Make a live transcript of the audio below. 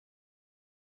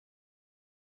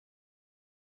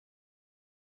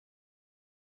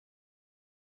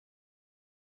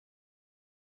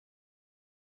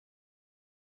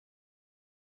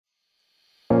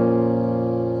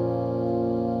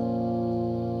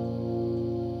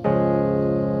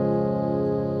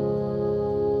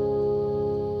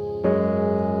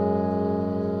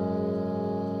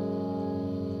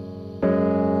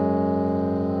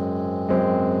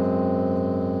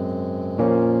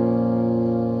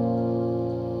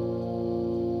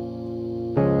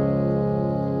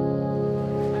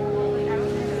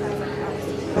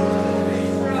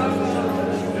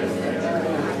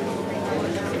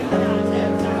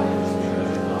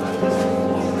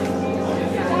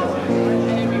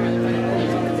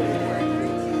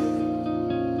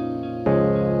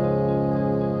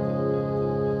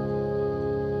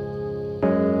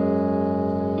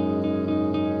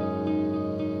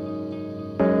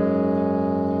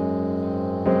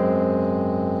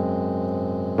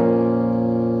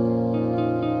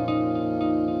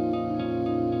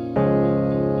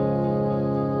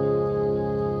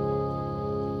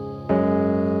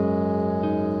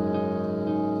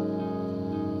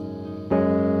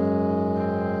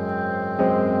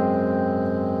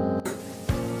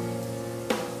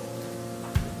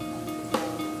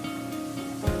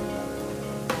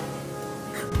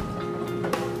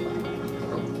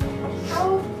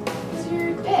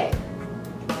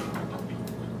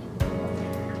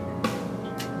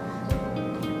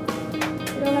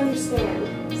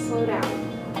stand. Slow down.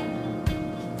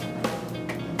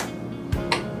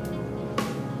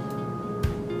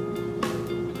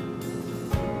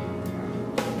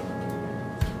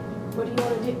 What do you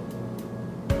want to do?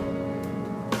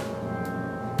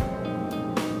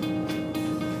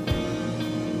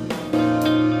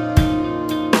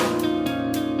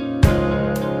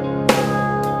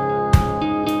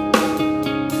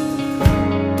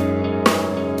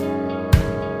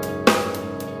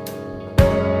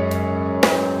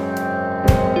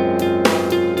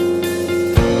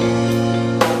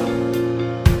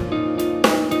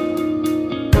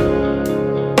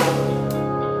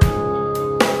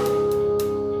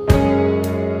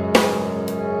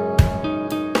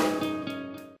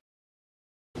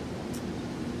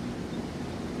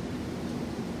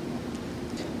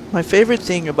 My favorite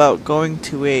thing about going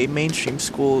to a mainstream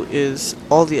school is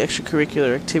all the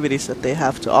extracurricular activities that they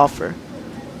have to offer.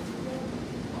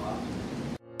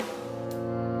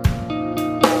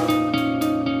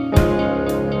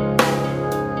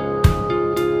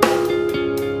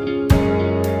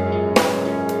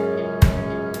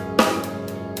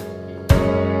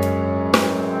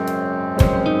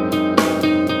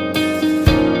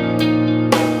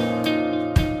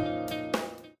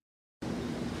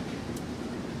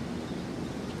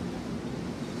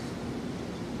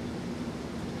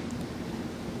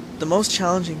 The most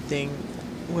challenging thing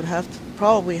would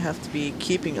probably have to be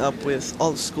keeping up with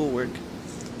all the schoolwork.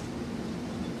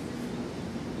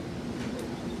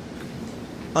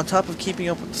 On top of keeping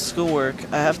up with the schoolwork,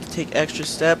 I have to take extra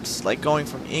steps like going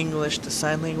from English to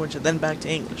sign language and then back to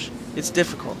English. It's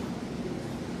difficult.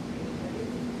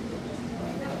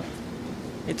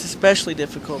 It's especially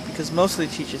difficult because most of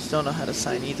the teachers don't know how to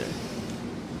sign either.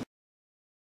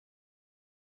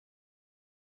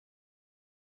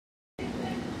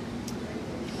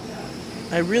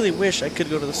 I really wish I could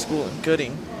go to the school in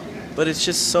Gooding, but it's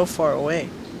just so far away.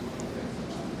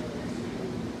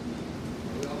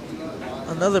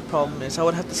 Another problem is I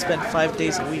would have to spend 5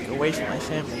 days a week away from my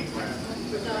family.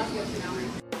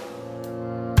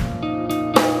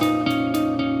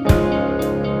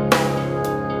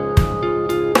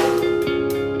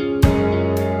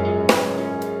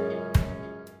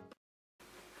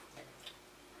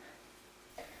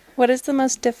 What is the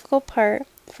most difficult part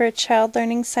for a child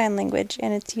learning sign language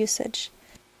and its usage?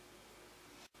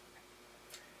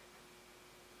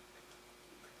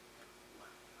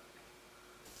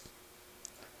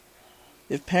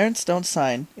 If parents don't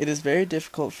sign, it is very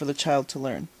difficult for the child to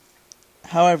learn.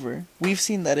 However, we've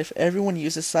seen that if everyone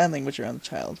uses sign language around the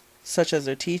child, such as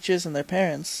their teachers and their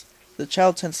parents, the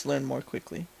child tends to learn more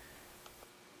quickly.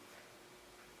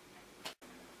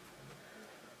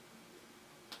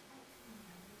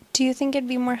 Do you think it'd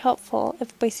be more helpful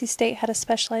if Boise State had a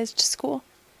specialized school?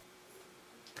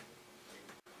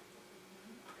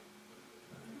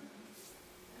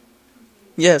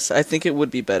 Yes, I think it would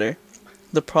be better.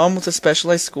 The problem with a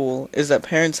specialized school is that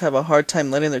parents have a hard time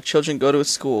letting their children go to a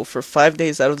school for 5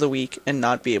 days out of the week and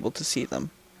not be able to see them.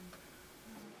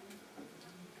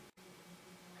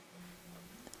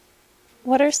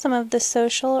 What are some of the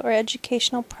social or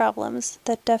educational problems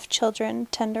that deaf children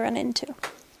tend to run into?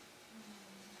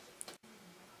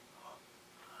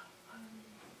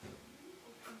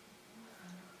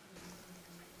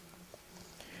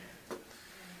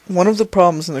 One of the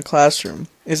problems in the classroom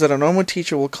is that a normal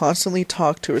teacher will constantly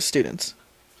talk to her students.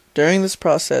 During this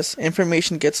process,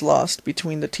 information gets lost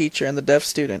between the teacher and the deaf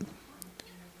student.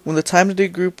 When the time to do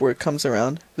group work comes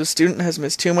around, the student has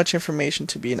missed too much information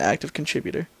to be an active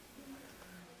contributor.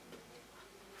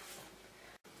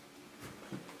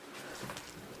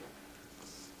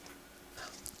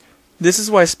 This is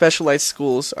why specialized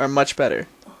schools are much better.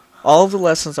 All of the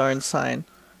lessons are in sign,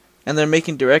 and they're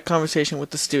making direct conversation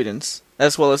with the students,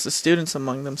 as well as the students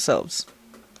among themselves.